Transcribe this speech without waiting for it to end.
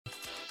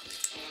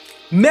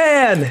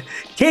Man,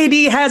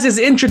 KD has his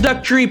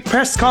introductory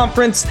press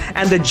conference,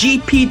 and the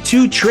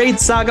GP2 trade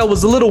saga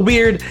was a little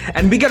weird,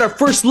 and we got our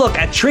first look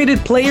at traded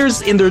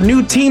players in their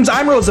new teams.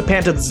 I'm Rosa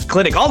Panta, this is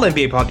Clinic, all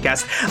NBA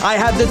podcast. I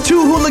have the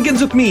two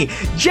hooligans with me.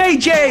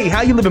 JJ,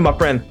 how you living, my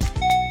friend?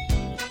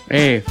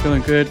 Hey,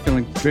 feeling good,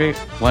 feeling great.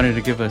 Wanted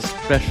to give a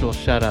special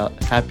shout out,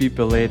 happy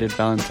belated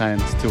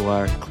Valentine's to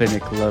our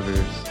Clinic lovers.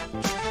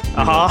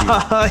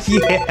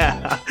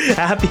 Yeah.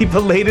 Happy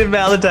belated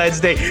Valentine's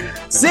Day.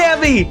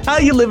 Sammy, how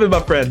you living, my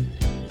friend?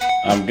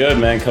 I'm good,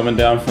 man. Coming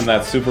down from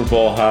that Super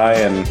Bowl high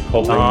and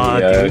hoping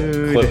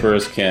the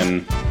Clippers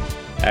can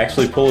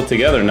actually pull it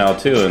together now,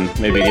 too, and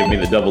maybe give me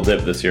the double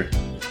dip this year.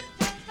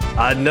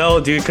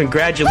 No, dude.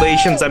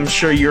 Congratulations. I'm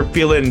sure you're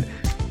feeling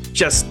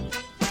just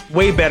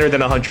way better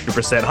than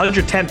 100%,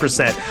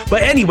 110%.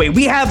 But anyway,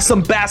 we have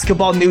some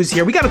basketball news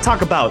here. We got to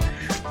talk about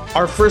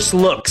our first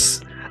looks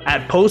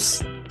at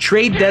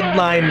post-trade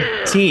deadline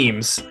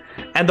teams.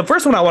 And the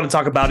first one I want to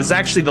talk about is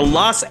actually the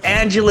Los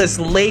Angeles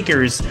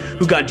Lakers,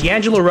 who got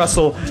D'Angelo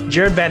Russell,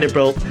 Jared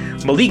Vanderbilt,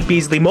 Malik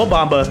Beasley, Mo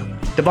Bamba,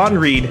 Devon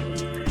Reed,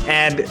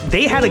 and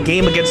they had a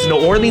game against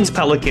New Orleans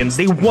Pelicans.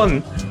 They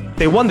won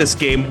this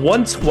game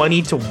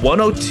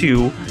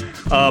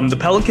 120-102. The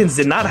Pelicans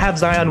did not have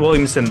Zion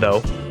Williamson,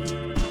 though.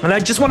 And I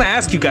just want to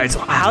ask you guys,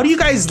 how do you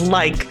guys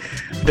like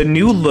the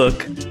new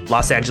look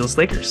Los Angeles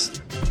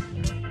Lakers?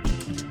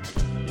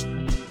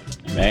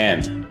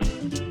 Man,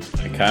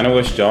 I kind of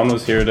wish John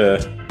was here to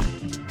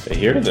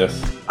hear this.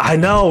 I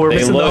know, we're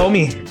missing the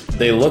homie.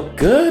 They look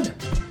good.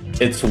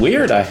 It's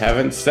weird. I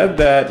haven't said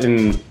that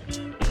in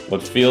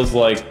what feels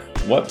like,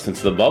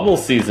 since the bubble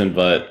season,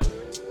 but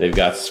they've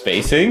got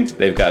spacing,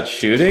 they've got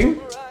shooting,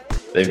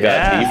 they've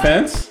got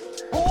defense.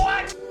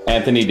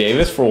 Anthony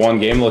Davis, for one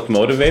game, looked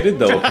motivated,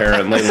 though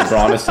apparently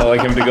LeBron is telling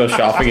him to go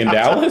shopping in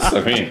Dallas.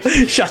 I mean,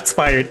 shots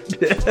fired.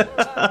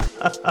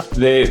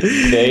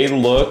 They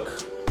look.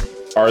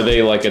 Are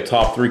they like a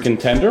top 3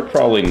 contender?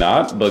 Probably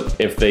not. But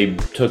if they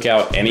took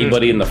out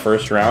anybody in the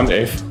first round,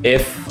 if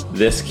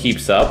this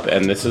keeps up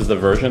and this is the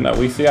version that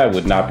we see, I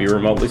would not be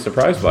remotely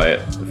surprised by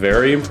it.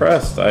 Very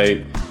impressed.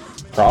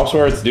 Props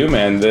where it's due,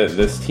 man.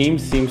 This team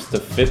seems to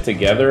fit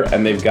together,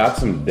 and they've got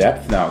some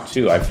depth now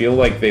too. I feel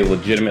like they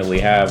legitimately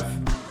have.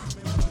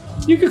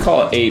 You could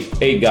call it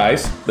eight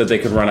guys that they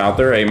could run out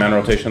there, 8-man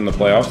rotation in the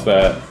playoffs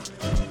that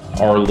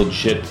are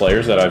legit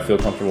players that I feel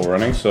comfortable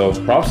running. So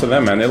props to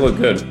them, man. They look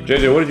good.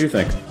 JJ, what did you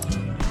think?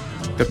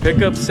 The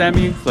pickup,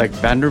 Sammy, like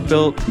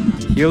Vanderbilt,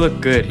 he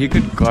looked good. He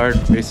could guard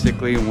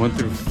basically 1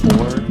 through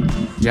 4.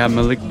 You have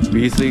Malik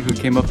Beasley, who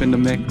came up in the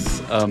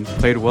mix,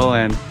 played well,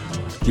 and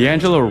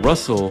D'Angelo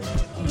Russell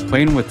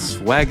playing with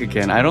swag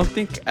again. I don't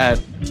think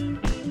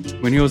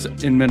when he was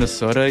in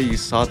Minnesota, you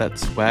saw that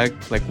swag,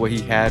 like what he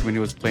had when he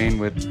was playing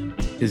with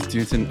his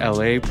dudes in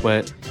LA,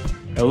 but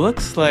it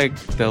looks like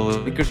the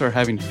Lakers are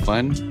having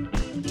fun,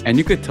 and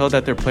you could tell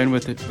that they're playing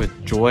with it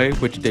with joy,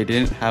 which they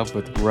didn't have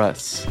with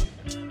Russ.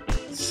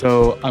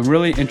 So I'm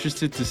really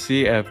interested to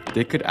see if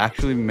they could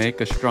actually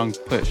make a strong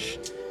push.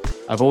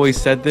 I've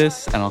always said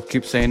this, and I'll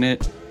keep saying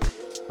it.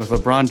 With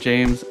LeBron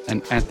James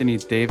and Anthony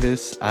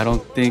Davis, I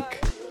don't think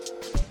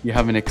you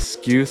have an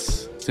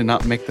excuse to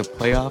not make the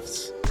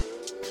playoffs.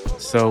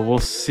 So we'll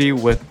see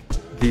with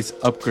these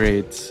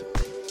upgrades,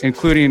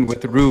 including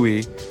with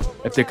Rui,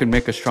 if they could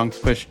make a strong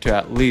push to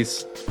at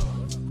least,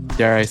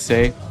 dare I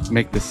say,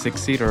 make the 6th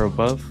seed or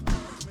above.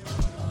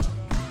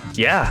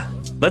 Yeah,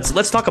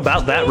 let's talk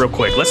about that real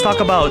quick. Let's talk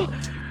about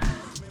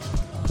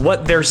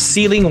what their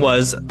ceiling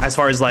was as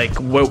far as like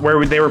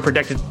where they were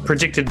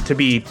predicted to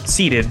be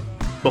seated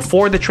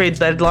before the trade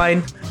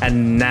deadline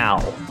and now.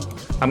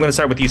 I'm going to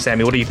start with you,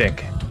 Sammy. What do you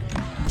think?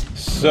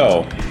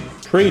 So,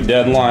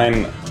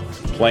 pre-deadline,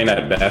 playing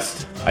at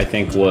best, I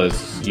think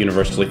was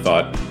universally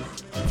thought.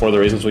 For the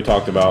reasons we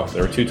talked about,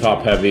 they were too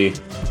top-heavy.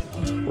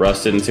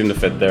 Russ didn't seem to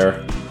fit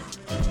there.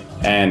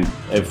 And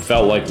it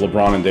felt like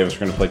LeBron and Davis were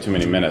going to play too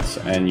many minutes.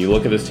 And you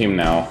look at this team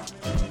now,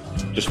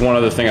 just one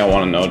other thing I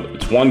want to note.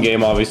 It's one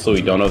game, obviously.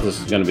 We don't know if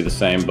this is going to be the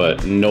same,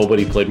 but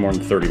nobody played more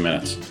than 30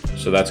 minutes.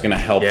 So that's going to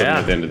help them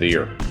at the end of the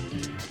year.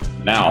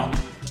 Now,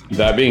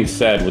 that being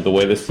said, with the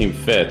way this team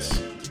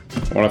fits,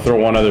 I want to throw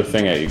one other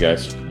thing at you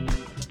guys.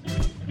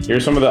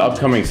 Here's some of the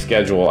upcoming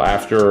schedule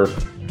after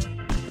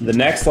the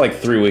next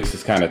 3 weeks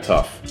is kind of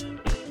tough.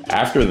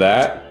 After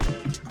that,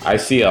 I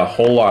see a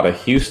whole lot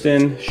of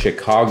Houston,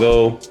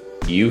 Chicago,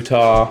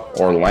 Utah,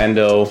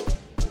 Orlando,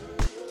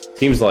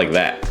 teams like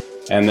that.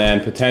 And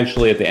then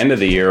potentially at the end of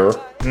the year,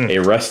 a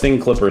resting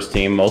Clippers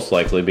team, most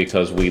likely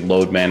because we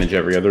load manage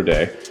every other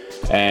day.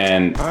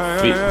 And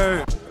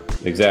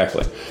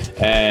exactly.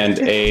 And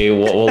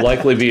what will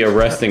likely be a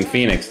resting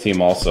Phoenix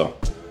team also.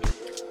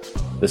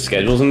 The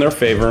schedule's in their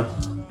favor.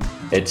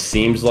 It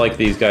seems like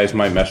these guys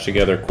might mesh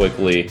together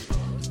quickly.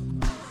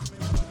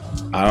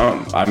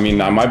 I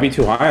might be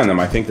too high on them.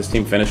 I think this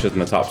team finishes in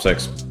the top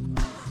 6.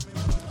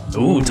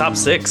 Ooh, top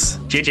 6.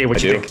 JJ,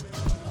 what you think?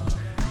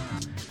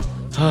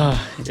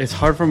 It's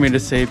hard for me to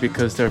say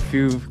because they're a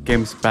few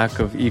games back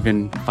of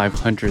even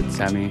 500,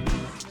 Sammy.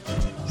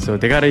 So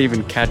they gotta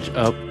even catch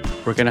up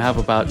we're going to have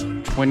about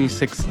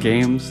 26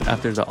 games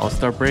after the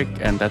All-Star break,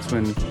 and that's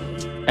when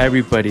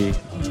everybody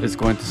is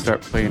going to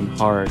start playing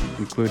hard,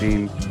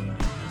 including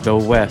the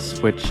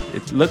West, which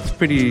it looks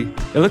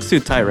too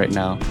tight right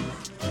now.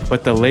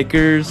 But the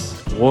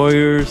Lakers,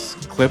 Warriors,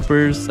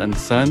 Clippers, and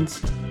Suns,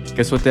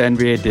 guess what the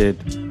NBA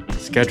did?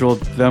 Scheduled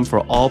them for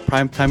all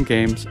primetime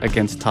games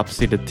against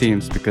top-seeded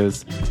teams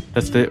because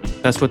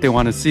that's what they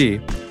want to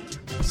see.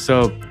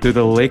 So, do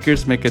the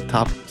Lakers make it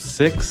top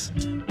 6?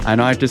 I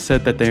know I just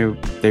said that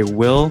they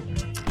will.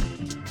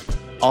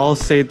 I'll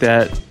say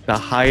that the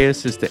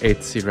highest is the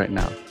 8th seed right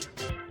now.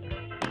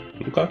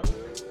 Okay.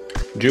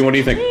 June, what do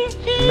you think?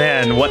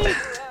 Man,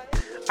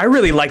 I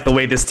really like the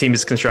way this team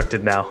is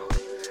constructed now.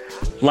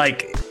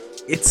 Like,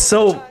 it's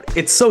so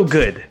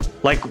good.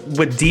 Like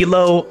with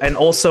D'Lo and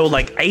also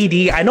like AD,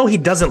 I know he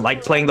doesn't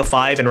like playing the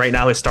 5 and right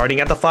now he's starting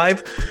at the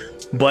 5,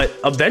 but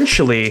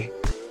eventually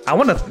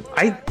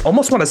I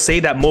almost want to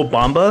say that Mo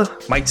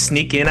Bamba might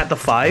sneak in at the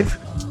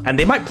 5 and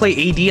they might play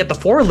AD at the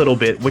 4 a little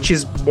bit, which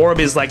is more of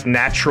his like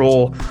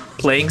natural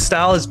playing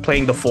style, is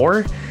playing the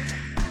 4.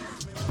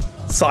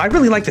 So I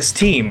really like this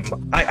team.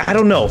 I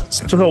don't know.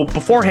 So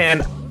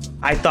beforehand,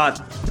 I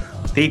thought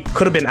they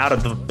could have been out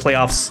of the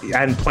playoffs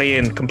and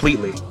playing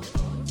completely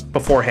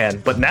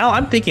beforehand. But now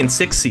I'm thinking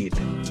 6th seed.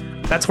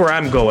 That's where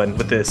I'm going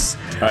with this.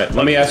 All right,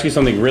 let me ask you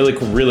something really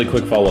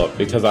quick follow-up,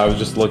 because I was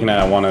just looking at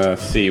it. I want to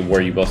see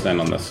where you both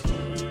stand on this.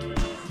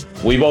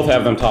 We both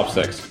have them top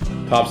 6.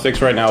 Top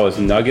 6 right now is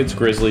Nuggets,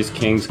 Grizzlies,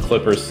 Kings,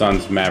 Clippers,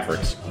 Suns,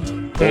 Mavericks.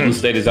 Golden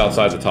State is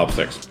outside the top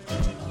 6.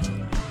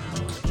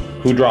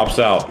 Who drops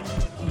out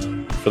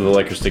for the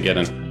Lakers to get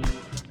in?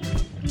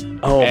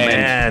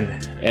 Man.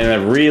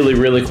 And a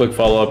really quick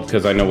follow-up,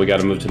 because I know we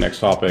got to move to next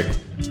topic.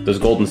 Does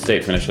Golden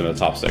State finish in the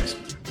top 6?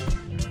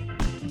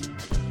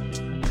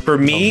 For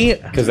me...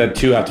 Because that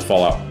 2 have to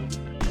fall out.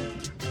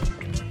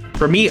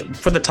 For me,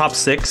 for the top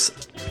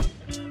 6,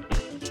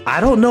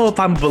 I don't know if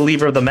I'm a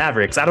believer of the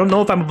Mavericks. I don't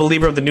know if I'm a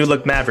believer of the new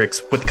look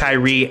Mavericks with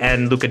Kyrie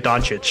and Luka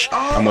Doncic.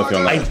 I'm with you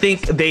on that. I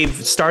think they've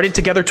started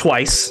together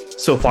twice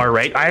so far,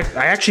 right? I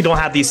actually don't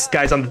have these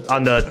guys on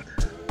the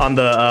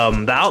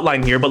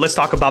outline here, but let's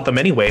talk about them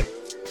anyway.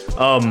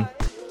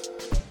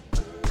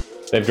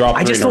 They've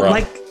dropped 3 in a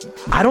row.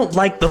 I don't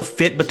like the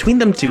fit between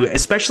them two,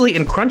 especially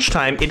in crunch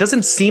time. It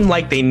doesn't seem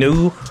like they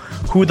knew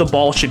who the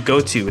ball should go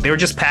to. They were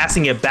just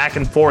passing it back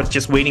and forth,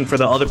 just waiting for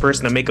the other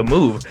person to make a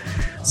move.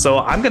 So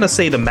I'm going to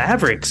say the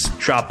Mavericks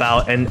drop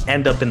out and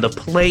end up in the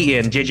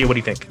play-in. JJ, what do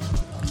you think?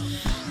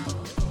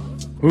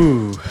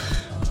 Ooh,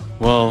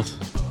 well,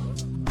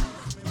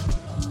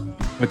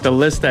 with the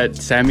list that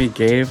Sammy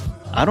gave,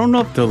 I don't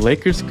know if the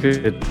Lakers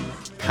could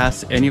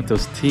pass any of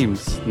those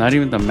teams, not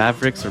even the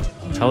Mavericks or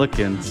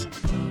Pelicans.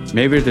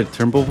 Maybe the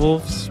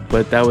Timberwolves,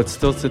 but that would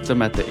still sit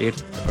them at the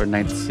 8th or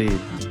 9th seed.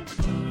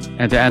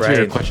 And to answer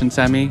your question,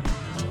 Sammy,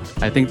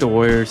 I think the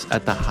Warriors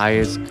at the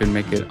highest could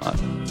make it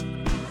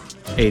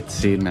 8th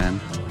seed, man,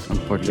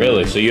 unfortunately.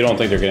 Really? So you don't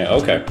think they're going to...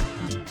 Okay.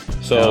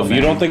 So if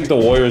you don't think the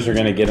Warriors are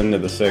going to get into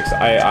the 6th,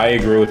 I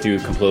agree with you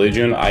completely,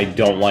 June. I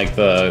don't like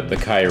the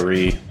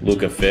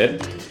Kyrie-Luka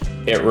fit.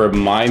 It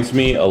reminds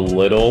me a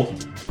little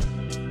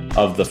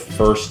of the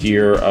first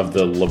year of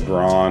the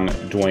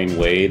LeBron-Dwayne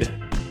Wade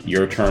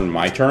your turn,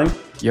 my turn.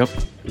 Yep.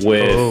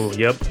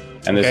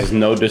 And this is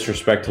no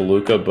disrespect to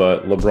Luka,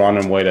 but LeBron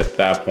and Wade at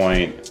that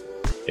point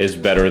is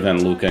better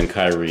than Luka and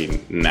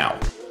Kyrie now.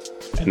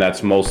 And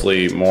that's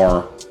mostly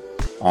more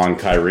on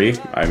Kyrie.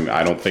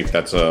 I don't think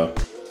that's a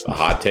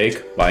hot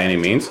take by any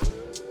means.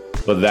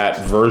 But that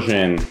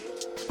version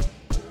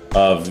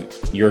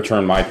of your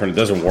turn, my turn, it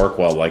doesn't work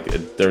well.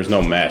 There's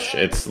no mesh.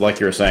 It's like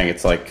you were saying,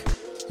 it's like,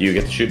 do you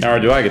get to shoot now or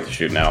do I get to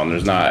shoot now? And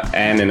there's not.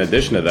 And in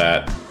addition to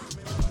that,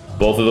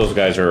 both of those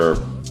guys are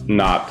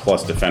not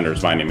plus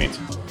defenders by any means.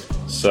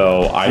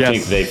 So I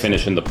think they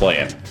finish in the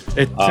play-in.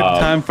 It took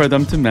time for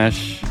them to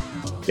mesh.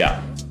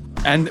 Yeah.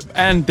 And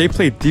they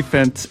played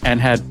defense and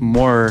had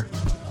more,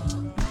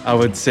 I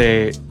would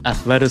say,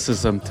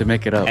 athleticism to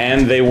make it up.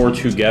 And they were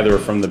together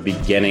from the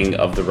beginning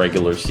of the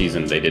regular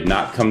season. They did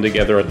not come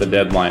together at the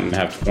deadline and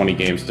have 20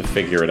 games to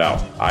figure it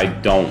out. I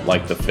don't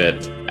like the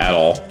fit at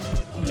all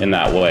in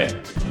that way.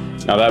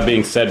 Now, that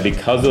being said,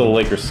 because of the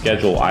Lakers'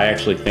 schedule, I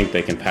actually think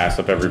they can pass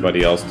up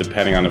everybody else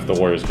depending on if the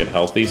Warriors get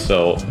healthy.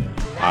 So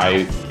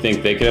I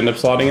think they could end up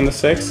slotting in the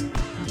 6th.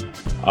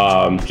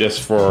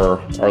 Just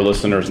for our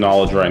listeners'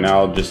 knowledge right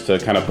now, just to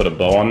kind of put a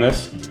bow on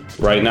this,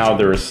 right now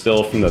there is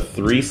still from the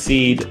 3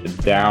 seed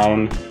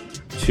down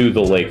to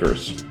the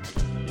Lakers.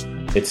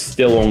 It's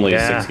still only a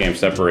 6-game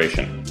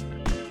separation.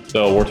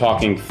 So we're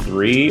talking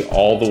 3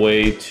 all the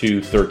way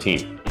to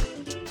 13.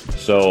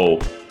 So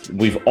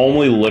we've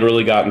only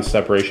literally gotten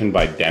separation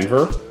by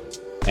Denver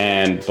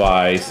and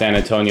by San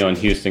Antonio and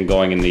Houston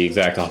going in the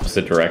exact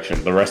opposite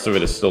direction. The rest of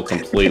it is still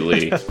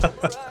completely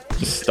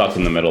just stuck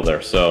in the middle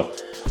there. So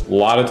a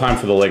lot of time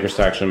for the Lakers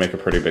to actually make a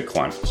pretty big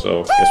climb.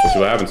 So I guess we'll see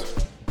what happens.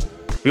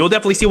 We will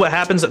definitely see what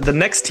happens. The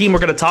next team we're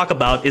going to talk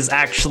about is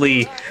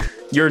actually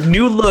your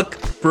new look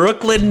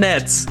Brooklyn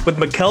Nets with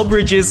Mikal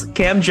Bridges,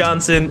 Cam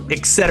Johnson,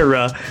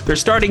 etc. Their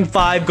starting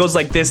five goes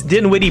like this: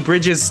 Dinwiddie,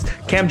 Bridges,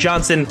 Cam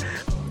Johnson,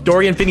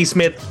 Dorian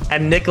Finney-Smith,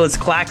 and Nicholas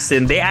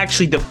Claxton. They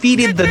actually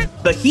defeated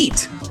the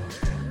Heat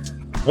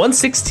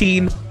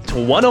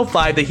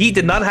 116-105. The Heat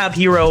did not have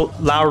Hero,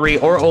 Lowry,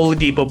 or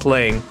Oladipo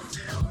playing,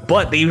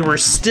 but they were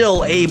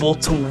still able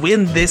to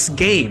win this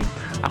game.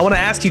 I want to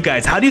ask you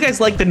guys, how do you guys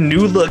like the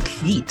new look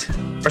Heat?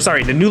 Or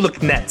sorry, the new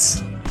look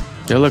Nets?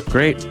 They look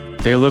great.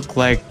 They look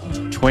like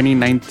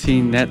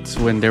 2019 Nets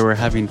when they were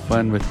having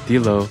fun with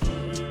D'Lo,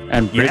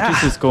 and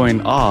Bridges is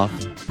going off.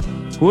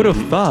 Who would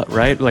have thought,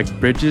 right? Like,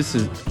 Bridges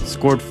has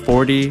scored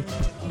 40.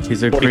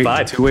 He's a 45.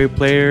 Great two-way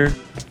player.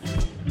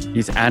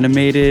 He's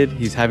animated.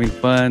 He's having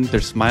fun.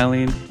 They're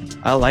smiling.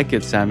 I like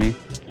it, Sammy.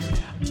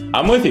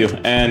 I'm with you.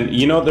 And,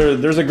 you know,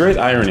 there's a great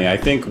irony. I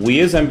think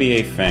we as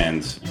NBA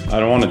fans, I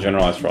don't want to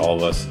generalize for all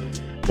of us,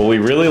 but we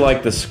really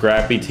like the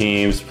scrappy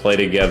teams, play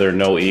together,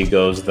 no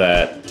egos,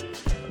 that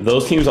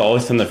those teams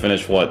always tend to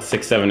finish,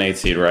 6, 7, 8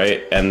 seed,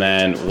 right? And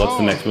then what's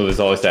the next move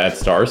is always to add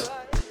stars.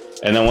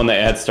 And then when they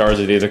add stars,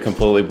 it either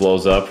completely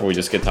blows up or we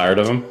just get tired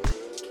of them.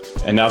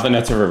 And now the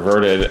Nets have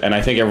reverted, and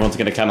I think everyone's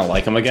going to kind of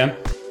like them again.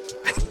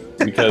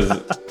 Because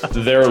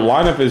their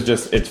lineup is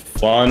just, it's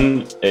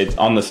fun.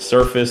 On the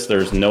surface,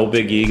 there's no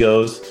big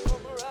egos.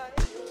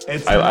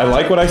 I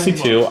like what I see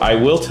too. I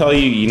will tell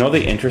you, you know,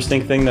 the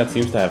interesting thing that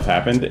seems to have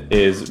happened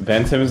is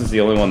Ben Simmons is the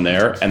only one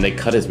there, and they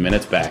cut his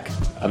minutes back.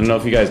 I don't know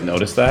if you guys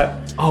noticed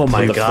that. Oh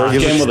my God. The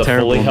first game with a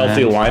fully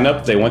healthy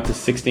lineup, they went to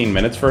 16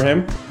 minutes for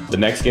him. The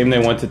next game, they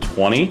went to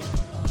 20.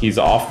 He's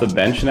off the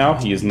bench now.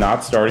 He is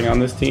not starting on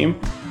this team.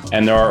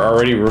 And there are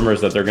already rumors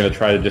that they're going to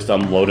try to just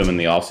unload him in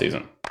the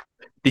offseason.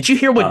 Did you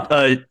hear what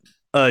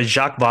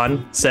Jacques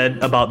Vaughn said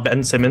about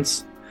Ben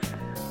Simmons?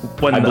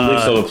 I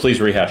believe so, but please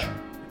rehash.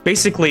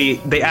 Basically,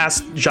 they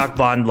asked Jacques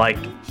Vaughn, like,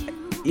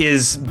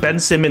 is Ben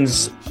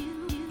Simmons'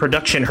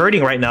 production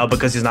hurting right now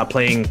because he's not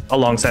playing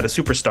alongside a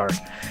superstar?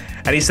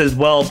 And he says,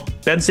 well,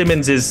 Ben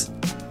Simmons is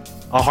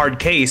a hard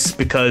case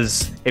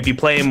because if you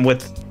play him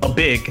with a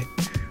big,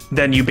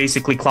 then you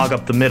basically clog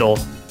up the middle.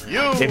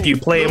 If you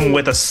play him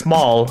with a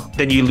small,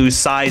 then you lose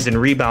size and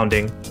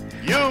rebounding.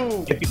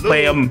 If you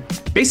play him,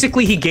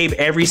 basically he gave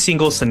every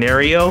single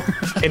scenario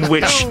in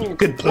which you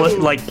could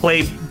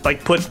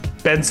put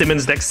Ben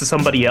Simmons next to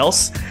somebody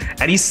else,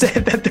 and he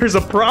said that there's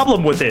a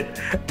problem with it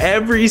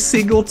every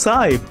single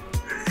time.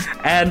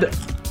 And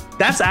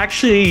that's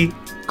actually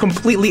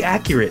completely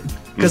accurate,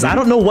 because I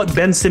don't know what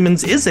Ben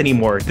Simmons is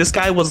anymore. This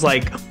guy was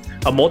like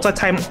a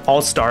multi-time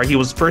all-star. He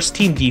was first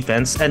team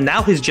defense, and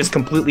now he's just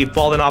completely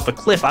fallen off a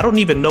cliff. I don't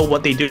even know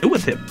what they do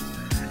with him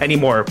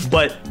anymore.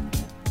 But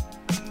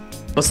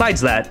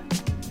besides that,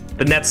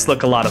 the Nets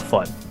look a lot of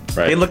fun.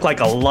 Right. They look like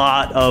a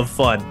lot of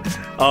fun.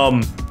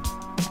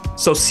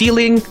 So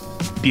ceiling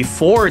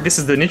before, this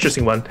is an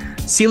interesting one.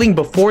 Ceiling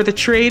before the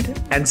trade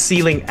and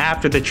ceiling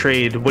after the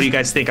trade. What do you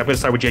guys think? I'm going to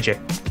start with JJ.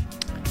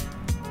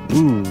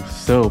 Ooh,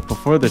 so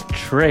before the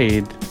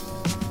trade,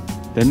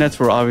 the Nets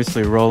were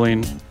obviously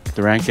rolling.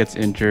 Durant gets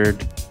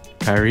injured.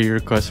 Kyrie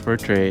requests for a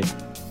trade.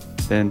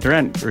 Then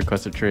Durant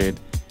requests a trade.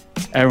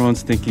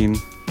 Everyone's thinking,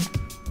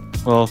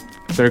 well,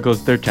 there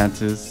goes their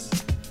chances.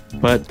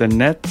 But the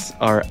Nets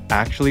are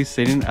actually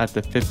sitting at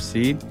the 5th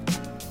seed.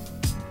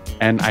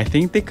 And I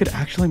think they could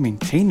actually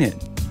maintain it.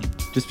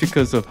 Just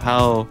because of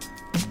how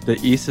the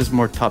East is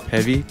more top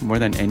heavy, more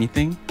than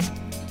anything.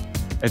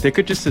 If they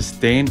could just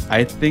sustain,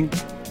 I think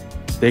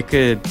they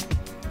could,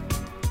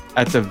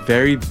 at the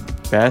very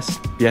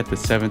best, be at the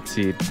 7th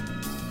seed.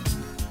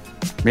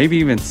 Maybe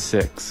even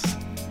 6.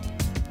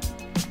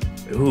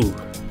 Ooh.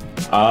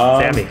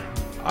 Sammy.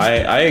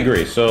 I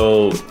agree.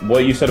 So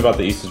what you said about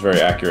the East is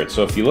very accurate.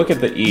 So if you look at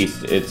the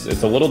East,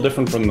 it's a little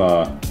different from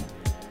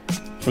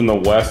the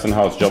West and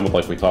how it's jumbled,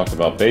 like we talked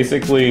about.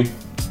 Basically,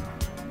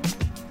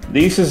 the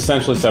East is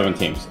essentially 7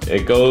 teams.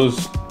 It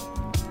goes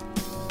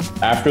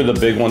after the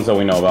big ones that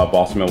we know about: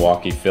 Boston,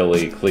 Milwaukee,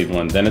 Philly,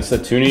 Cleveland. Then it's the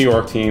 2 New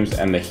York teams,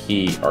 and the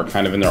Heat are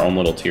kind of in their own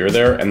little tier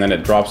there. And then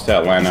it drops to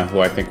Atlanta,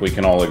 who I think we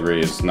can all agree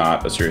is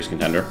not a serious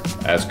contender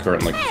as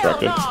currently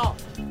constructed. No.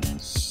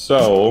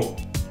 So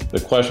the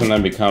question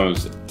then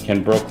becomes,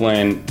 can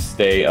Brooklyn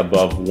stay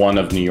above one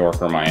of New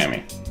York or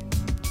Miami?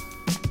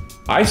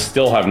 I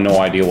still have no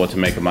idea what to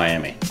make of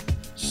Miami.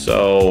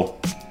 So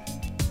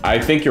I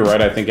think you're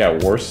right. I think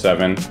at worst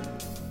 7.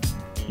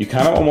 You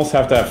kind of almost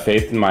have to have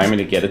faith in Miami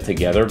to get it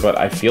together, but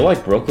I feel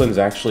like Brooklyn's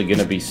actually going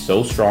to be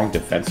so strong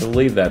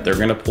defensively that they're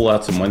going to pull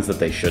out some wins that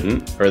they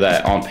shouldn't, or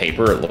that on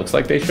paper it looks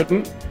like they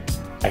shouldn't.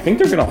 I think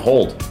they're going to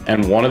hold,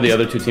 and one of the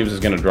other 2 teams is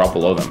going to drop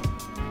below them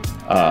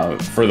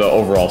for the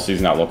overall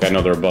season outlook. I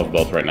know they're above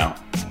both right now.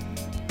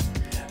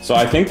 So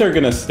I think they're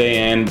going to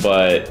stay in,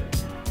 but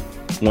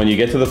when you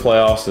get to the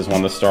playoffs is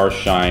when the stars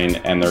shine,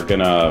 and they're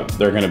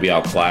gonna be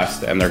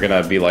outclassed, and they're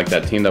gonna be like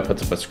that team that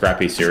puts up a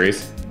scrappy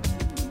series.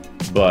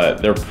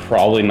 But they're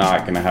probably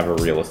not gonna have a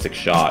realistic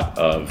shot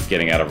of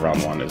getting out of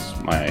round 1, is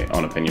my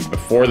own opinion.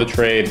 Before the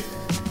trade,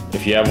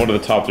 if you have one of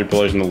the top 3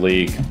 players in the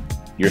league,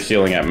 your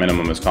ceiling at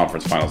minimum is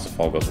conference finals if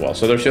all goes well.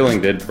 So their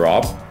ceiling did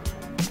drop,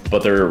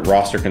 but their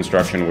roster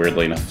construction,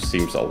 weirdly enough,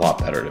 seems a lot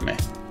better to me.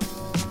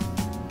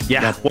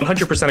 Yeah,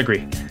 100%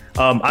 agree.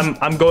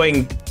 I'm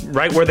going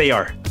right where they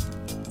are,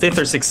 5th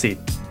or 6th seed.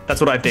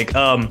 That's what I think.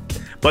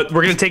 But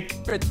we're gonna take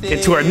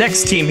it to our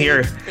next team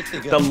here,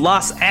 the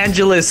Los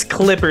Angeles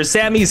Clippers,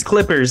 Sammy's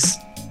Clippers,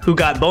 who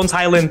got Bones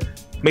Highland,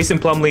 Mason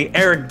Plumlee,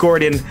 Eric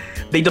Gordon.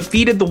 They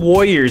defeated the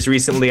Warriors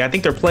recently. I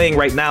think they're playing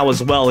right now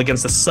as well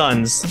against the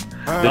Suns. They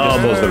just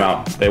closed them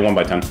out. They won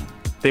by 10.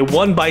 They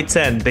won by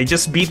 10. They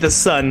just beat the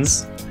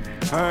Suns,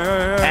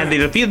 and they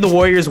defeated the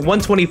Warriors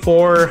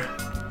 124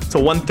 to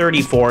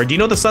 134. Do you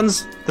know the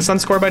Suns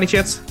score by any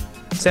chance,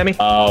 Sammy?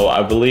 Oh,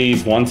 I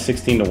believe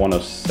 116 to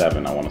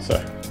 107. I want to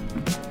say.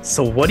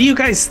 So what do you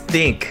guys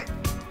think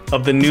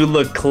of the new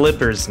look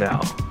Clippers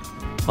now?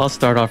 I'll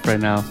start off right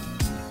now.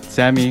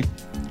 Sammy,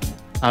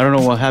 I don't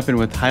know what happened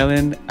with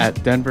Highland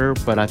at Denver,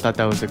 but I thought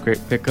that was a great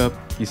pickup.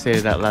 You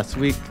stated that last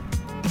week.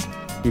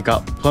 You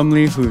got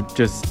Plumlee, who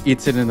just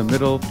eats it in the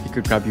middle. He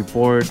could grab you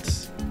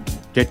boards,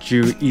 get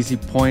you easy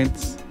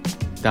points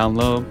down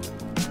low.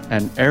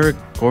 And Eric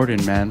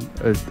Gordon, man,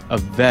 a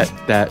vet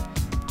that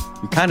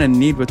you kind of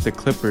need with the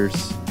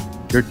Clippers.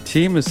 Your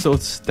team is so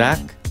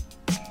stacked.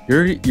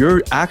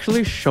 You're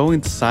actually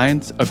showing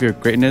signs of your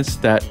greatness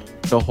that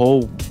the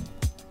whole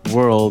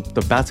world,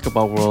 the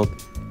basketball world,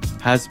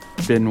 has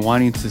been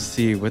wanting to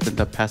see within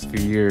the past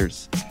few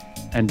years.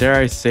 And dare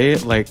I say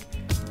it, like,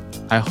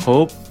 I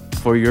hope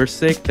for your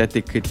sake that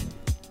they could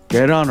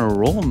get on a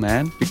roll,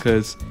 man,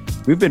 because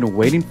we've been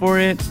waiting for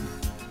it.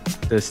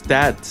 The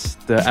stats,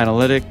 the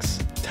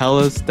analytics tell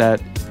us that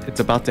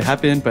it's about to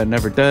happen, but it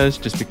never does,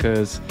 just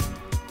because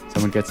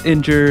someone gets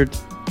injured,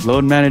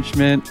 load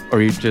management,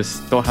 or you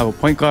just don't have a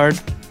point guard.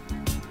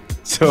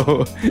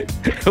 So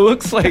it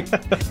looks like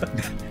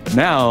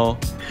now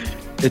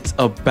it's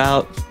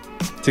about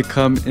to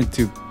come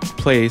into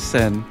place,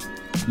 and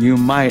you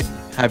might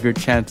have your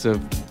chance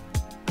of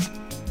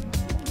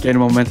getting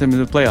momentum in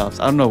the playoffs.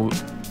 I don't know.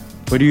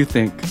 What do you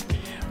think?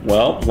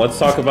 Well, let's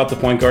talk about the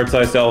point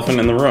guard-sized elephant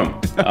in the room.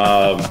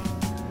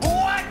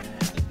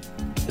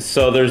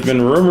 So there's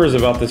been rumors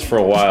about this for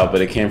a while, but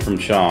it came from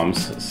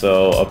Shams.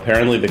 So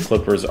apparently the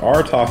Clippers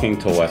are talking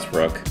to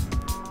Westbrook.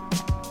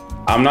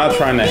 I'm not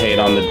trying to hate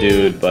on the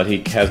dude, but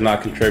he has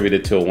not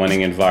contributed to a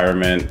winning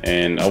environment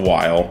in a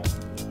while.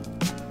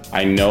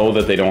 I know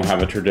that they don't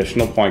have a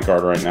traditional point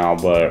guard right now,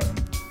 but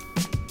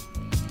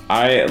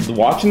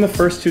watching the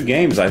first two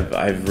games,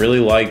 I've really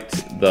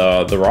liked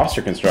the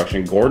roster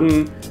construction.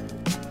 Gordon,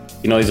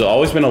 you know, he's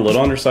always been a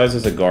little undersized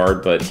as a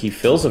guard, but he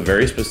fills a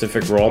very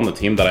specific role on the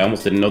team that I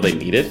almost didn't know they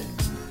needed.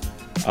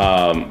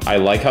 I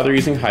like how they're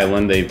using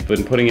Highland. They've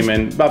been putting him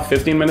in about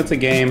 15 minutes a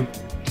game.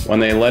 When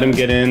they let him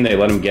get in, they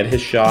let him get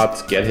his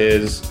shots,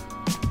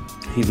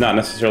 he's not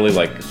necessarily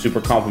like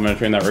super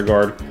complimentary in that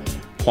regard.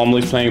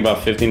 Plumlee's playing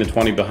about 15 to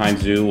 20 behind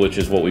Zoo, which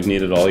is what we've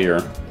needed all year.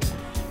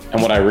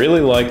 And what I really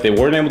like, they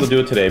weren't able to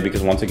do it today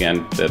because once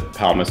again,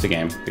 Powell missed a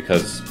game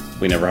because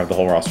we never have the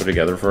whole roster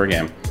together for a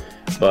game.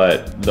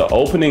 But the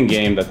opening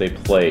game that they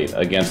played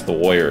against the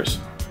Warriors,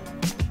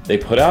 they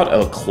put out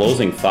a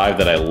closing five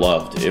that I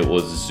loved. It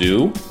was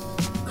Zoo,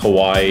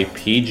 Kawhi,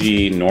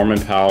 PG, Norman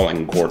Powell,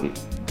 and Gordon.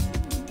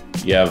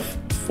 You have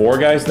four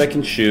guys that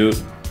can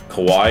shoot.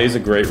 Kawhi is a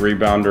great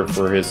rebounder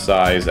for his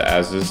size,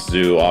 as is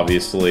Zoo,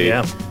 obviously.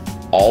 Yeah.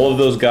 All of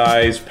those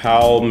guys,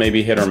 Powell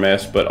maybe hit or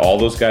miss, but all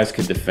those guys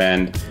could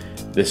defend.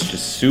 This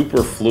just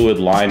super fluid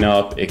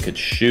lineup. It could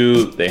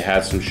shoot. They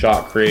had some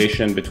shot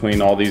creation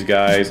between all these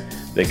guys.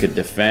 They could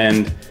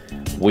defend.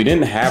 We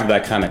didn't have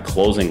that kind of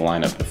closing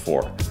lineup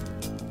before.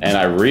 And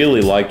I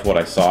really liked what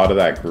I saw out of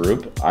that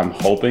group. I'm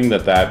hoping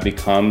that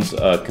becomes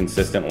a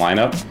consistent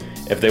lineup.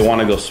 If they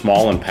want to go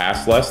small and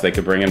pass less, they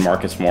could bring in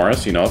Marcus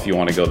Morris, you know, if you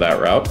want to go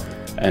that route,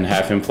 and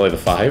have him play the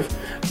five.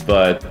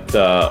 But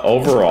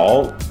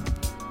overall,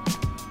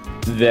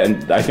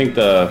 then I think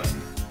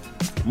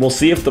we'll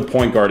see if the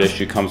point guard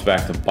issue comes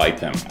back to bite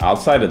them.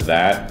 Outside of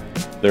that,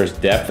 there's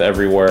depth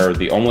everywhere.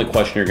 The only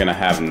question you're going to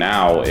have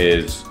now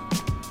is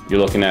you're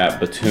looking at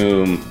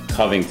Batum,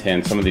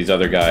 Covington, some of these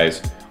other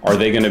guys. Are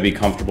they going to be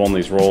comfortable in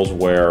these roles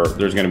where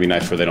there's going to be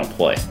nights where they don't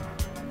play?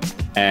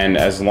 And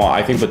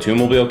I think Batum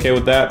will be okay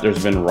with that.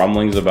 There's been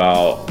rumblings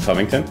about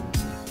Covington.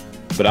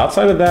 But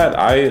outside of that,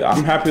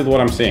 I'm happy with what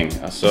I'm seeing.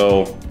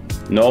 So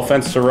no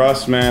offense to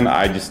Russ, man.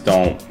 I just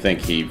don't think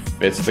he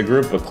fits the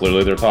group, but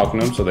clearly they're talking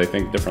to him, so they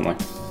think differently.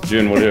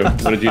 June, what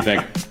did you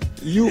think?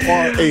 You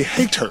are a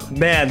hater.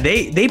 Man,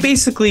 they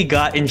basically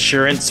got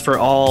insurance for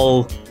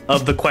all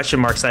of the question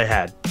marks I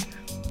had.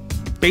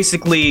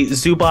 Basically,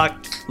 Zubac,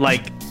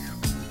 like,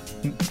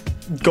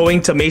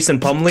 going to Mason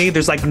Plumlee,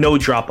 there's like no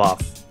drop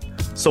off.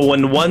 So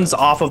when one's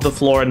off of the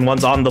floor and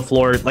one's on the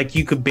floor, like,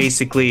 you could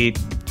basically,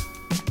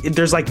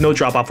 there's like no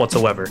drop off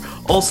whatsoever.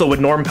 Also with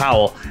Norm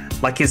Powell,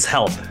 like, his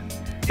health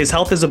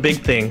is a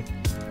big thing.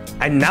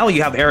 And now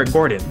you have Eric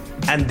Gordon,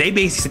 and they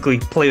basically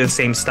play the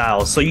same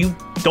style. So you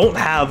don't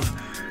have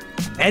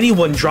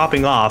anyone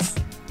dropping off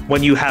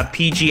when you have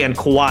PG and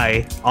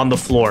Kawhi on the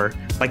floor.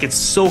 Like, it's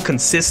so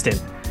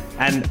consistent.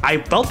 And I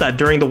felt that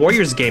during the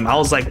Warriors game. I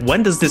was like,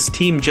 when does this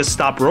team just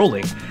stop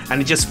rolling?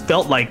 And it just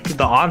felt like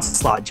the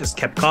onslaught just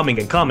kept coming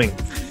and coming.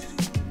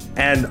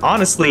 And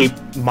honestly,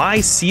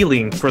 my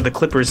ceiling for the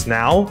Clippers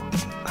now,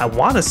 I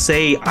want to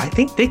say, I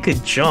think they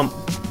could jump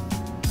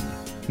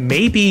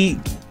maybe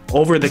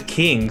over the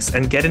Kings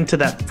and get into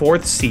that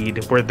 4th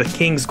seed where the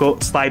Kings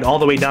slide all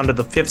the way down to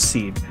the 5th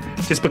seed.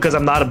 Just because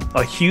I'm not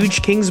a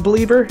huge Kings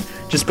believer,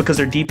 just because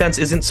their defense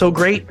isn't so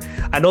great.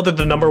 I know they're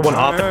the number 1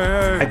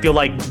 offense. I feel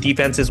like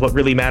defense is what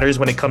really matters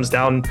when it comes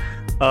down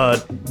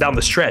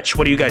the stretch.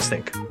 What do you guys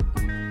think?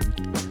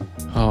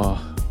 Oh,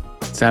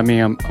 Sammy,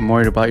 I'm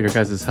worried about your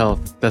guys'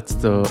 health. That's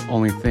the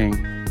only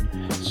thing.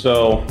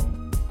 So,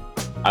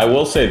 I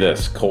will say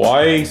this.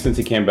 Kawhi, since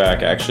he came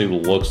back, actually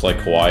looks like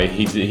Kawhi.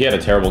 He had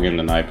a terrible game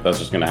tonight, but that's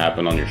just going to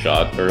happen on your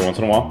shot every once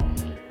in a while.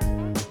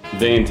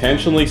 They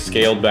intentionally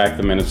scaled back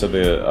the minutes of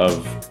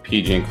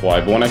PG and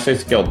Kawhi, but when I say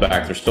scaled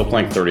back, they're still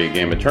playing 30 a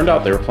game. It turned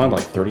out they were playing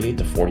like 38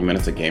 to 40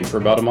 minutes a game for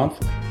about a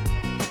month.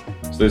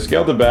 So they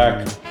scaled it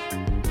back.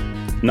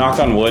 Knock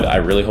on wood, I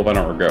really hope I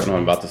don't regret what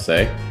I'm about to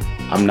say.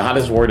 I'm not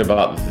as worried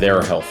about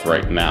their health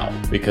right now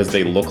because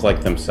they look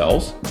like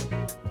themselves.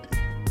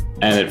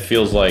 And it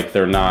feels like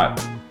they're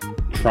not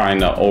trying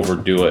to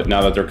overdo it.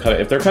 Now that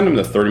if they're cutting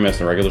them to 30 minutes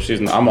in the regular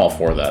season, I'm all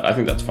for that. I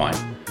think that's fine.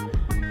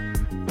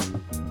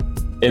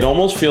 It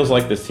almost feels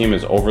like this team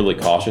is overly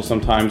cautious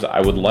sometimes.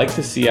 I would like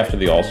to see after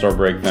the All-Star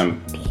break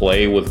them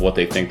play with what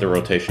they think their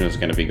rotation is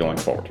going to be going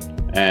forward.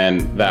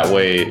 And that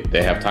way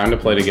they have time to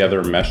play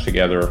together, mesh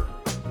together,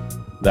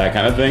 that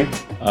kind of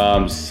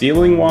thing.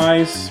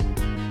 Ceiling-wise,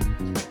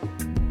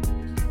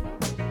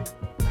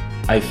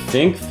 I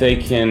think they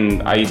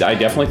can. I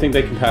definitely think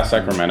they can pass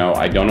Sacramento.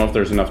 I don't know if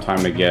there's enough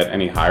time to get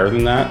any higher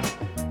than that.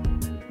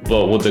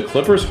 But with the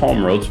Clippers'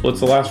 home road splits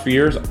the last few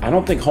years, I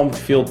don't think home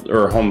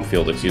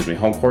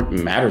court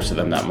matters to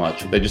them that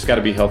much. They just got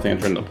to be healthy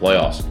entering the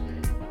playoffs.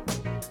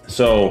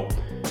 So,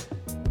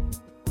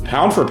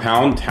 pound for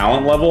pound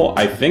talent level,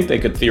 I think they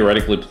could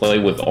theoretically play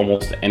with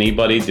almost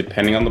anybody,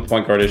 depending on the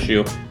point guard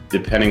issue,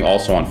 depending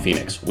also on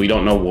Phoenix. We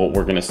don't know what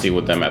we're going to see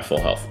with them at full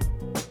health.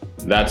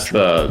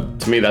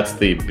 To me, that's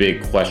the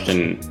big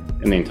question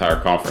in the entire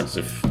conference,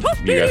 if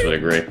you guys would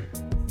agree.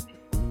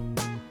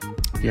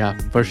 Yeah,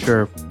 for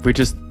sure.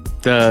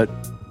 The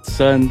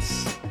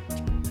Suns,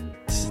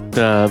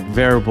 the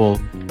variable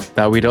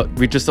that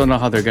we just don't know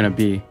how they're gonna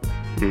be.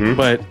 Mm-hmm.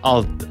 But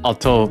I'll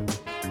tell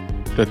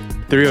the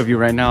 3 of you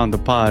right now on the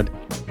pod,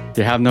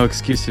 you have no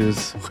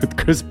excuses with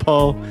Chris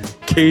Paul,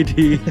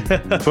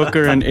 KD,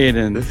 Booker, and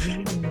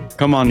Aiden.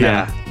 Come on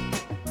now.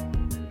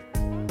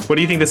 What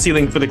do you think the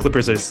ceiling for the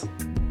Clippers is,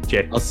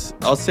 Jay?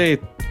 I'll say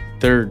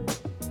third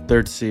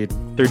seed.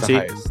 Third seed?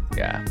 Highest.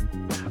 Yeah.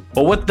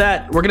 Well, with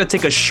that, we're going to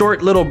take a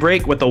short little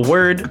break with a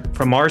word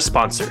from our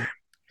sponsor.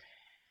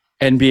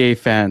 NBA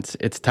fans,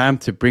 it's time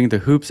to bring the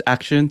hoops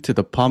action to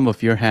the palm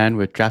of your hand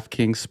with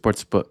DraftKings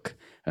Sportsbook,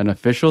 an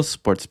official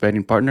sports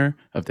betting partner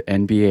of the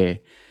NBA.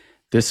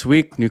 This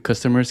week, new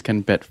customers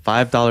can bet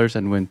 $5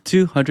 and win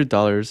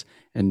 $200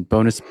 in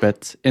bonus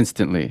bets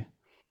instantly.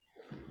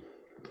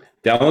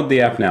 Download the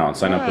app now and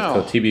sign up with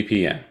code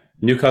TBPN.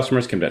 New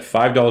customers can bet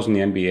 $5 in the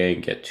NBA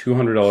and get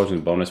 $200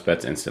 in bonus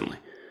bets instantly.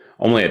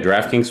 Only at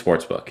DraftKings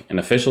Sportsbook, an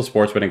official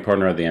sports betting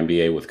partner of the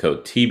NBA with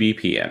code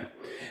TBPN.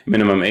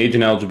 Minimum age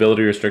and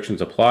eligibility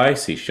restrictions apply.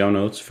 See show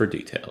notes for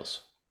details.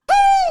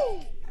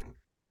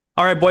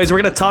 All right, boys, we're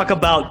going to talk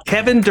about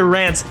Kevin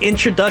Durant's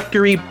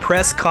introductory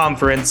press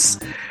conference.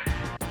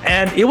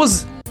 And it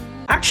was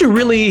actually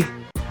really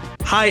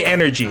high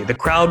energy. The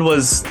crowd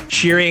was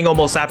cheering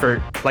almost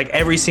after like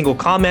every single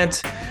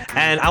comment.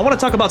 And I want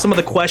to talk about some of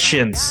the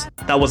questions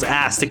that was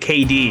asked to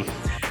KD.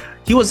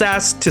 He was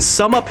asked to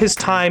sum up his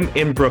time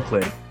in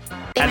Brooklyn.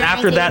 And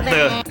after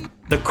that,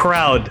 the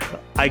crowd,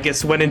 I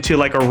guess, went into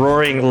like a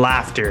roaring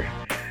laughter.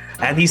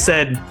 And he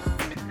said,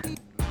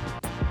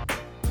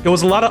 it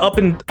was a lot of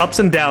ups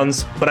and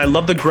downs, but I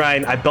love the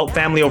grind. I built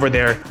family over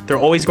there. They're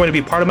always going to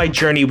be part of my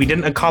journey. We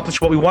didn't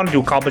accomplish what we wanted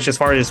to accomplish as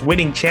far as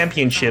winning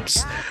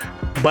championships,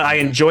 but I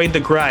enjoyed the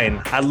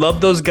grind. I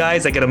love those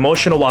guys. I get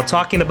emotional while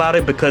talking about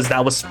it because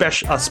that was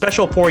a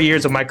special 4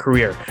 years of my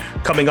career,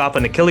 coming off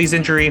an Achilles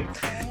injury,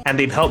 and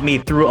they've helped me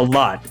through a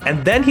lot.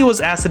 And then he was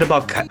asked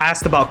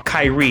about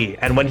Kyrie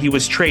and when he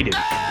was traded.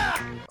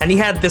 And he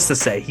had this to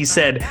say. He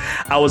said,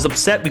 I was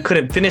upset we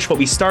couldn't finish what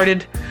we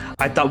started.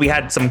 I thought we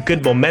had some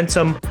good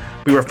momentum.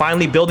 We were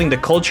finally building the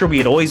culture we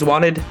had always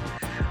wanted.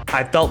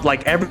 I felt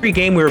like every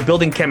game we were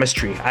building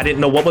chemistry. I didn't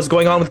know what was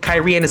going on with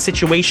Kyrie and his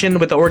situation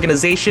with the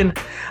organization.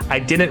 I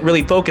didn't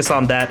really focus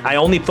on that. I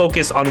only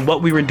focused on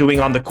what we were doing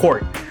on the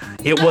court.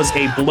 It was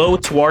a blow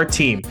to our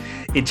team.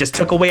 It just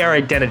took away our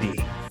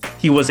identity.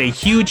 He was a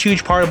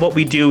huge part of what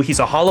we do. He's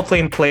a Hall of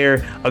Fame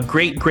player, a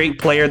great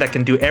player that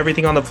can do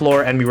everything on the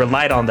floor, and we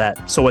relied on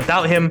that. So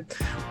without him,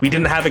 we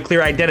didn't have a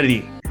clear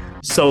identity.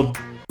 So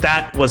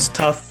that was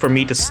tough for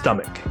me to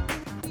stomach.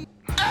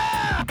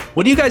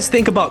 What do you guys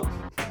think about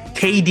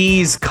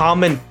KD's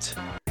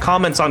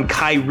comments on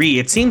Kyrie?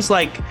 It seems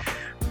like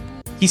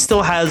he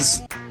still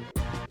has,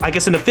 I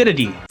guess, an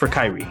affinity for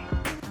Kyrie.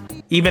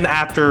 even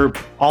after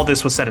all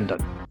this was said and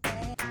done.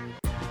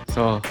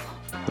 So,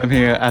 let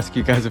me ask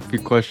you guys a few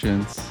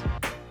questions.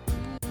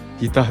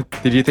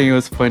 Did you think it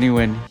was funny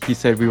when he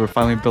said we were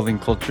finally building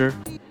culture?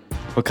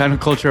 What kind of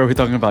culture are we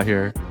talking about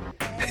here?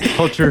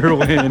 Culture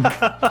when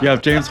you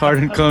have James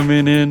Harden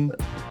coming in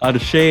out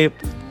of shape,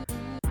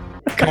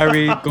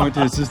 Kyrie going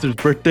to his sister's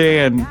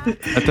birthday and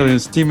telling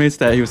his teammates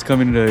that he was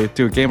coming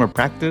to a game or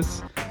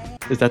practice?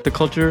 Is that the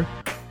culture?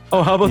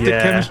 Oh, how about the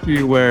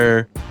chemistry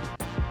where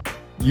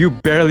you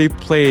barely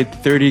played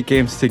 30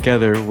 games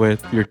together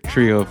with your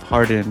trio of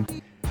Harden,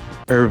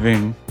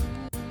 Irving,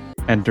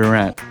 and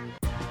Durant?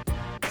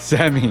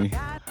 Sammy,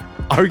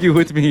 argue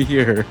with me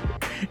here,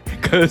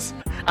 because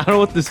I don't know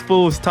what this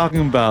fool was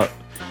talking about,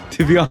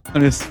 to be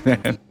honest,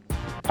 man.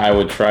 I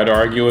would try to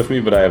argue with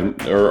you, but I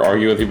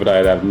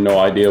have no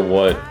idea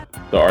what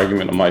the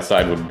argument on my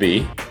side would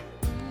be.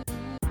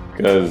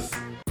 Because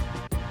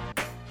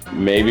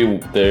maybe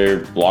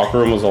their locker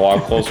room was a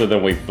lot closer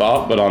than we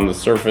thought, but on the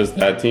surface,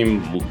 that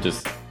team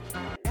just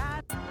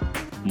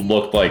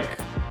looked like,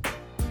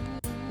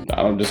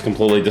 just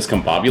completely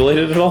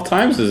discombobulated at all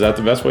times. Is that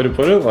the best way to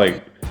put it?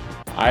 Like,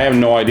 I have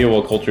no idea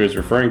what culture is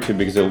referring to,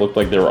 because it looked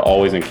like they were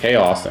always in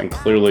chaos, and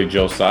clearly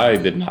Joe Tsai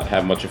did not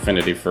have much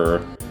affinity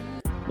for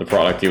the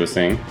product he was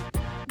seeing.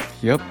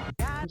 Yep.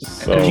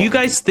 So, do you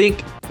guys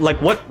think, like,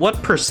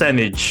 what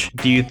percentage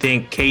do you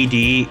think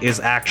KD is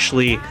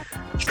actually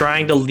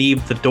trying to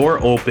leave the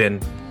door open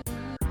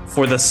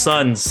for the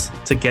Suns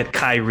to get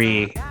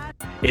Kyrie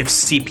if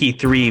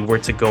CP3 were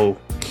to go?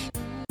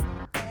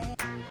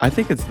 I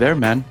think it's there,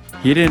 man.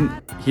 He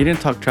didn't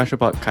talk trash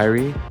about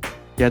Kyrie.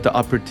 He had the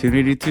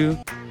opportunity to.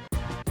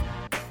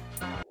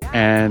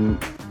 And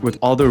with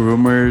all the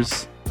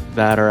rumors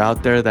that are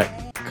out there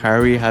that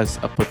Kyrie has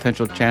a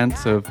potential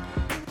chance of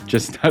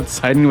just not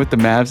signing with the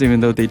Mavs, even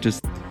though they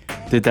just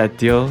did that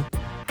deal,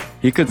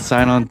 he could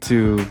sign on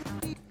to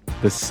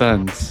the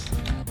Suns.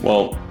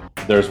 well,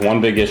 there's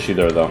one big issue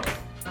there, though.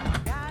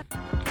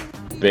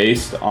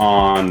 Based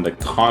on the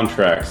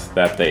contracts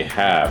that they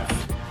have,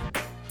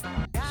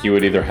 he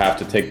would either have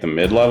to take the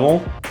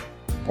mid-level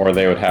or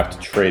they would have to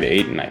trade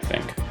Ayton, I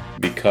think.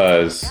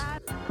 Because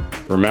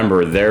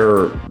remember,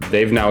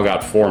 they've now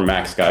got 4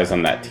 max guys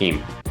on that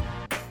team.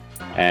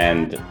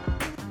 And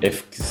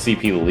if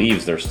CP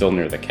leaves, they're still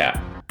near the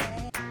cap.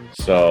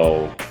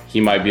 So he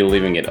might be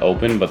leaving it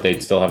open, but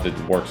they'd still have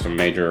to work some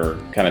major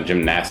kind of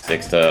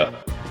gymnastics to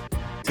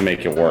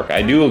make it work.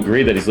 I do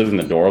agree that he's leaving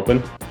the door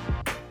open.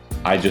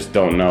 I just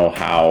don't know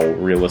how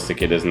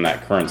realistic it is in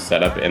that current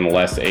setup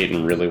unless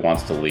Ayton really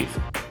wants to leave.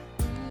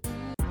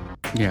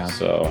 Yeah.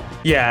 So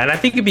Yeah, and I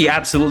think it'd be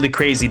absolutely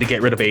crazy to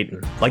get rid of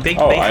Ayton. Like they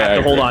have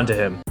to hold on to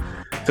him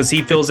because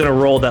he fills in a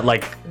role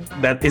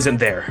that isn't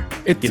there.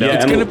 It's You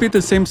know? going to be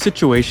the same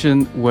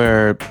situation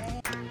where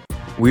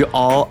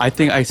I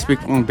think I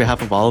speak on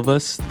behalf of all of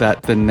us,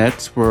 that the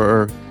Nets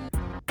were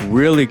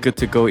really good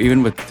to go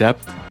even with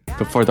depth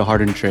before the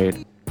Harden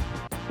trade.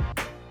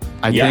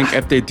 I think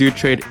if they do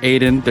trade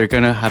Ayton, they're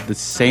going to have the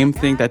same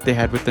thing that they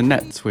had with the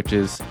Nets, which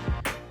is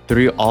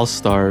 3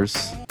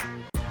 all-stars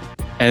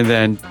and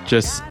then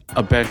just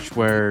a bench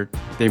where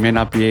they may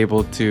not be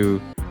able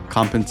to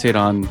compensate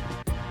on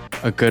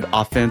a good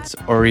offense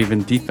or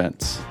even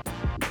defense.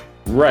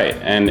 right,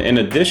 and in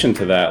addition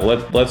to that,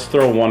 let's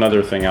throw one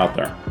other thing out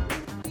there.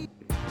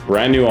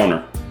 Brand new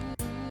owner.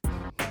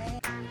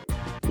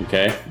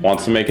 Okay,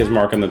 wants to make his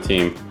mark on the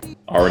team.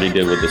 Already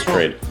did with this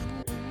trade.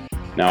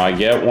 Now, I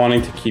get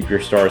wanting to keep your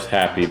stars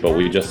happy, but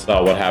we just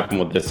saw what happened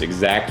with this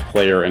exact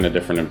player in a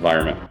different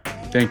environment.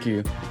 Thank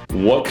you.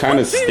 What kind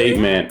of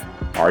statement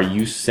are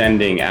you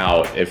sending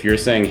out if you're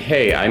saying,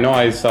 hey, I know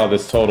I saw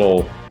this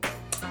total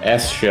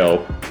S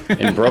show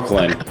in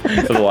Brooklyn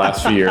for the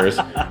last few years,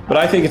 but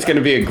I think it's going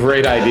to be a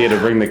great idea to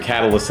bring the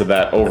catalyst of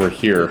that over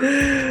here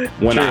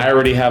when I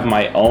already have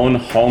my own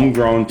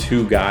homegrown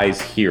 2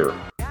 guys here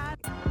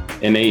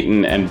in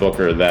Ayton and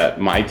Booker that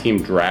my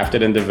team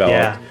drafted and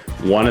developed.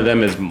 Yeah. One of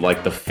them is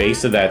like the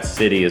face of that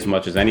city as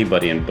much as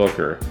anybody in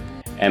Booker.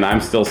 And I'm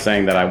still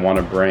saying that I want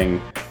to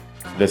bring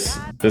this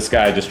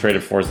guy I just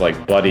traded for is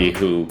like Buddy,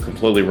 who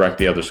completely wrecked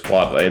the other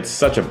squad. It's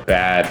such a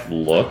bad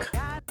look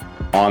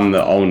on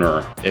the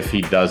owner if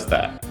he does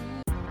that.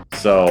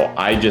 So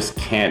I just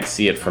can't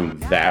see it from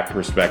that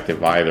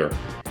perspective either.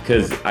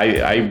 Because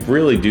I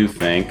really do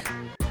think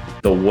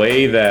the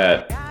way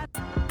that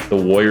the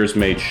Warriors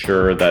made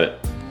sure that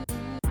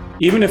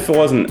even if it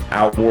wasn't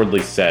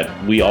outwardly said,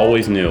 we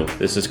always knew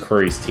this is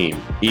Curry's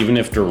team. Even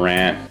if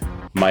Durant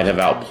might have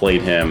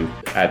outplayed him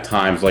at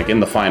times, like in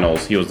the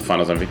finals, he was the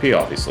finals MVP,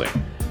 obviously.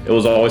 It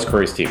was always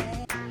Curry's team.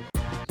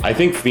 I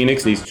think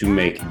Phoenix needs to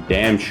make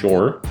damn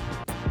sure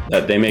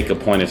that they make a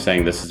point of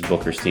saying this is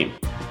Booker's team,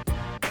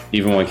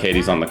 even when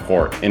KD's on the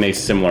court, in a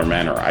similar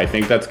manner. I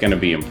think that's going to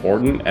be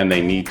important, and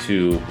they need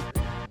to,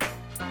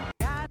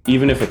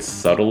 even if it's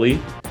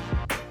subtly,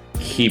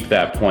 keep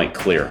that point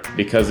clear,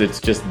 because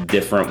it's just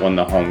different when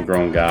the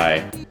homegrown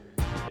guy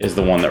is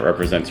the one that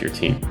represents your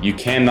team. You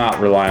cannot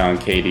rely on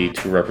KD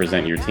to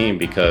represent your team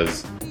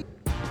because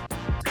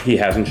he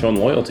hasn't shown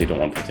loyalty to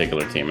one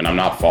particular team. And I'm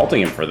not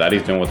faulting him for that.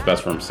 He's doing what's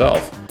best for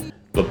himself.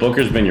 But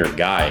Booker's been your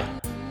guy.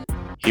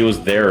 He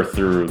was there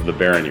through the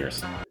Baron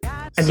years.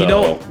 And so, you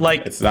know,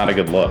 like, it's not a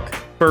good look.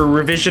 For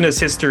revisionist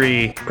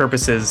history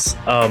purposes,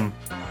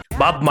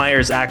 Bob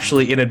Myers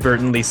actually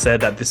inadvertently said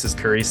that this is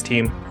Curry's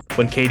team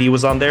when KD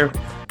was on there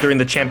during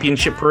the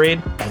championship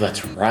parade. Oh,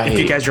 that's right. If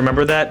you guys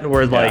remember that,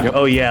 where like,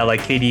 oh yeah,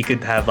 like KD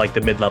could have like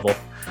the mid-level.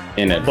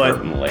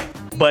 Inadvertently.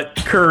 But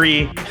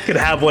Curry could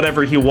have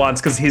whatever he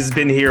wants because he's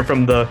been here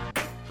from the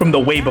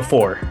way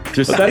before.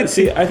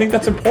 I think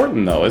that's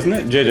important though, isn't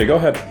it? JJ, go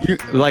ahead.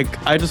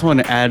 I just want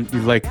to add,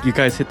 you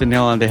guys hit the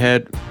nail on the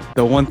head.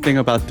 The one thing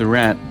about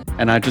Durant,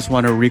 and I just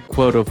want to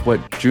requote of what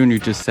June you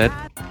just said,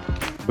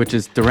 which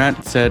is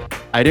Durant said,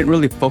 I didn't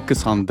really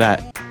focus on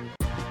that.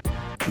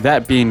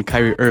 That being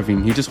Kyrie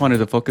Irving. He just wanted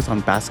to focus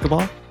on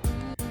basketball,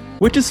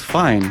 which is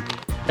fine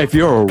if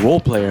you're a role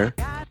player.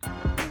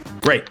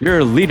 Right. You're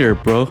a leader,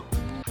 bro.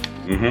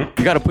 Mm-hmm.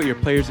 You got to put your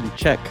players in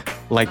check,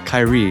 like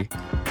Kyrie.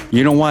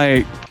 You know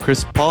why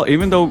Chris Paul,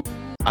 even though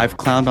I've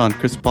clowned on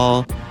Chris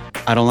Paul,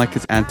 I don't like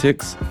his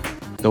antics.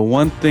 The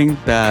one thing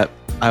that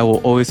I will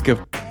always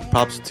give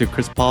props to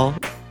Chris Paul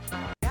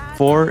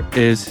for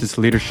is his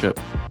leadership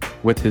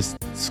with his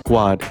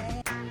squad.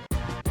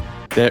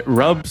 That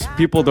rubs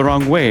people the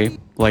wrong way,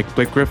 like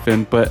Blake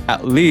Griffin, but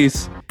at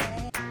least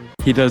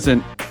he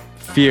doesn't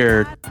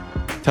fear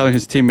telling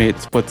his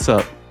teammates what's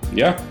up.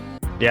 Yeah.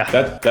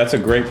 That's a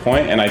great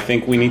point, and I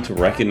think we need to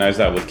recognize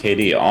that with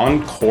KD.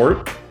 On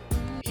court,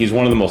 he's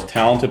one of the most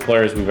talented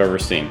players we've ever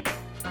seen.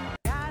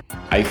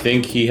 I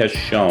think he has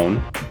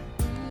shown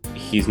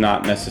he's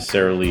not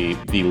necessarily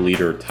the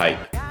leader type.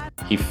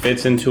 He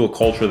fits into a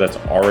culture that's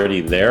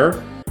already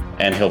there,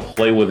 and he'll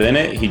play within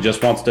it. He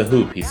just wants to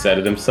hoop. He said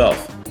it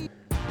himself.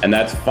 And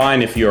that's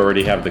fine if you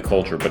already have the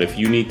culture, but if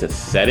you need to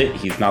set it,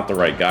 he's not the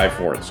right guy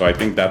for it. So I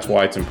think that's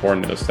why it's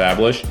important to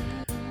establish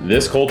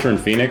this culture in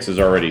Phoenix is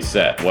already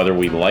set. Whether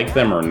we like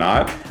them or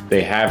not,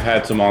 they have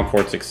had some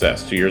on-court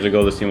success. 2 years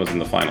ago, this team was in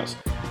the finals.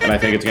 And I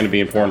think it's going to be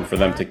important for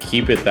them to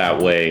keep it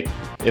that way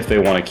if they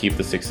want to keep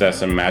the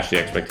success and match the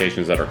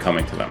expectations that are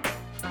coming to them.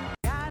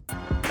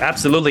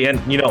 Absolutely.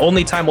 And,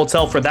 only time will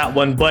tell for that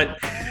one. But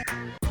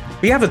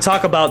we have to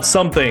talk about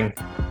something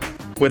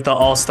with the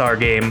All-Star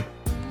game.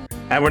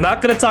 And we're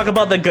not going to talk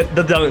about the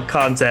dunk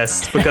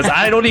contest because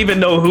I don't even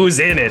know who's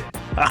in it.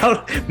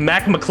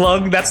 Mac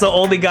McClung, that's the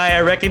only guy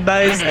I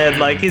recognize,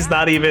 and he's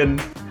not even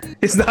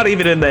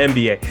in the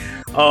NBA.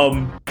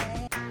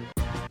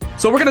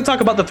 So we're going to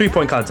talk about the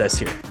 3-point contest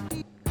here.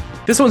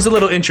 This one's a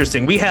little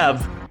interesting. We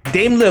have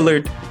Dame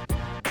Lillard,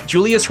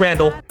 Julius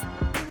Randle,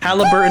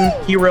 Halliburton,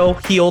 Hero,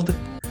 Heald,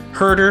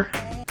 Herter,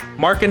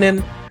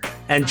 Markkanen,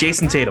 and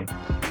Jason Tatum.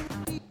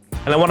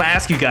 And I want to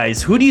ask you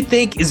guys, who do you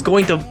think is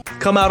going to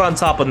come out on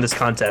top on this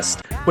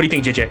contest? What do you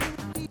think, JJ?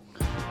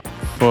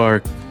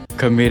 For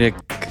comedic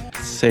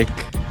sake,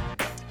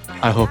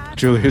 I hope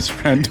Julius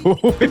Randle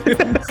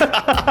wins.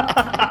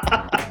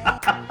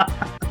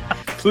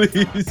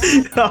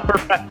 Please. All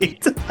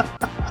right.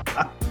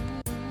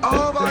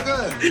 Oh my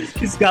god.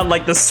 He's got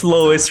the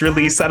slowest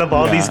release out of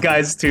all these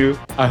guys too.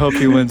 I hope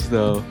he wins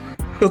though.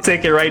 He'll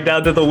take it right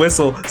down to the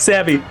whistle.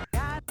 Sammy.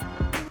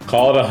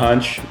 Call it a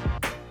hunch.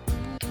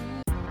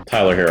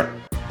 Tyler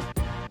Hero.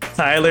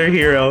 Tyler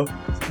Hero.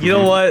 You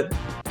know what?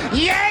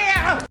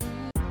 Yeah!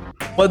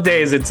 What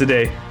day is it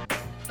today?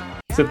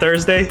 Is it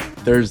Thursday?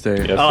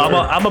 Thursday. Yes,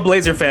 I'm a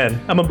Blazer fan.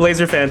 I'm a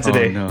Blazer fan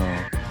today. Oh,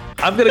 no.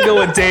 I'm going to go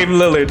with Dame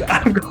Lillard.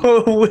 I'm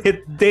going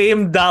with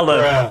Dame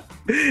Dollar.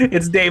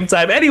 It's Dame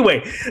time.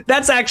 Anyway,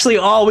 that's actually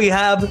all we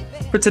have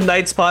for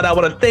tonight's pod. I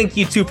want to thank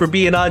you two for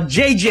being on.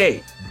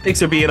 JJ, thanks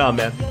for being on,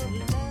 man.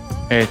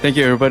 Hey, thank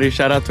you, everybody.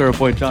 Shout out to our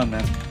boy John,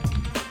 man.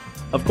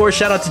 Of course,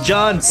 shout out to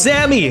John.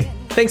 Sammy,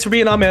 thanks for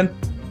being on, man.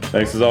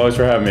 Thanks as always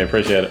for having me.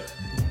 Appreciate it.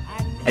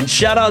 And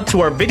shout out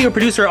to our video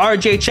producer,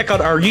 RJ. Check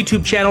out our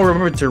YouTube channel.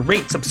 Remember to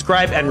rate,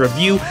 subscribe, and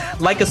review.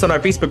 Like us on our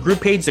Facebook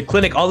group page, The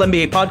Clinic All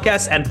NBA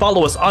Podcast, and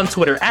follow us on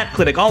Twitter at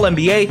Clinic All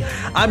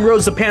NBA. I'm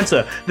Rose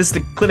Zapanta. This is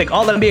The Clinic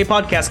All NBA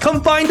Podcast.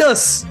 Come find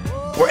us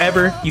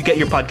wherever you get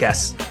your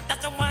podcasts.